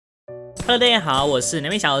Hello， 大家好，我是南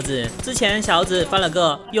美小猴子。之前小猴子发了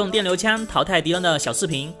个用电流枪淘汰敌人的小视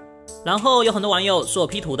频，然后有很多网友说我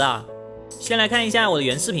P 图的。先来看一下我的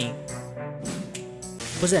原视频。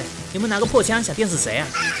不是，你们拿个破枪想电死谁啊？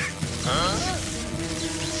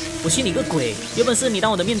我信你个鬼！有本事你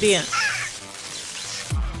当我的面店。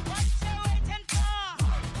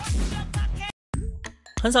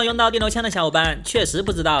很少用到电流枪的小伙伴确实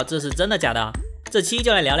不知道这是真的假的。这期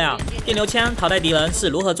就来聊聊电流枪淘汰敌人是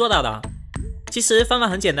如何做到的。其实方法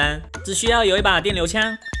很简单，只需要有一把电流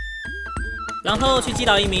枪，然后去击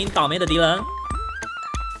倒一名倒霉的敌人。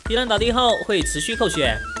敌人倒地后会持续扣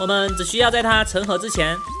血，我们只需要在他成盒之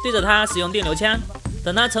前对着他使用电流枪，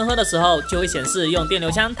等他成盒的时候就会显示用电流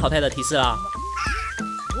枪淘汰的提示了。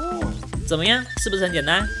怎么样，是不是很简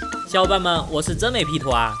单？小伙伴们，我是真没 P 图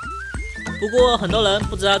啊！不过很多人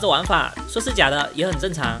不知道这玩法，说是假的也很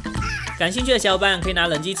正常。感兴趣的小伙伴可以拿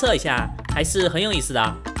人机测一下，还是很有意思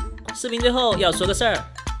的。视频最后要说个事儿，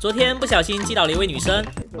昨天不小心击倒了一位女生。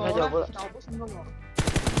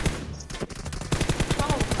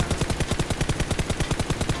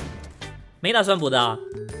没打算补的。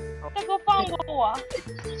大哥放过我！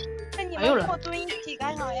那你们跟我蹲一起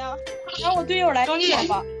干啥呀？让我队友来点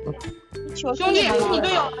吧。兄弟，你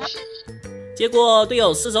队友来。结果队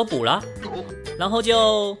友失手补了，然后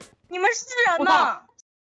就……你们是人呢？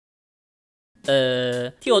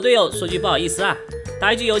替我队友说句不好意思啊，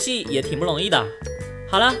打一局游戏也挺不容易的。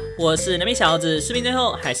好了，我是南美小猴子，视频最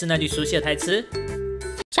后还是那句熟悉的台词：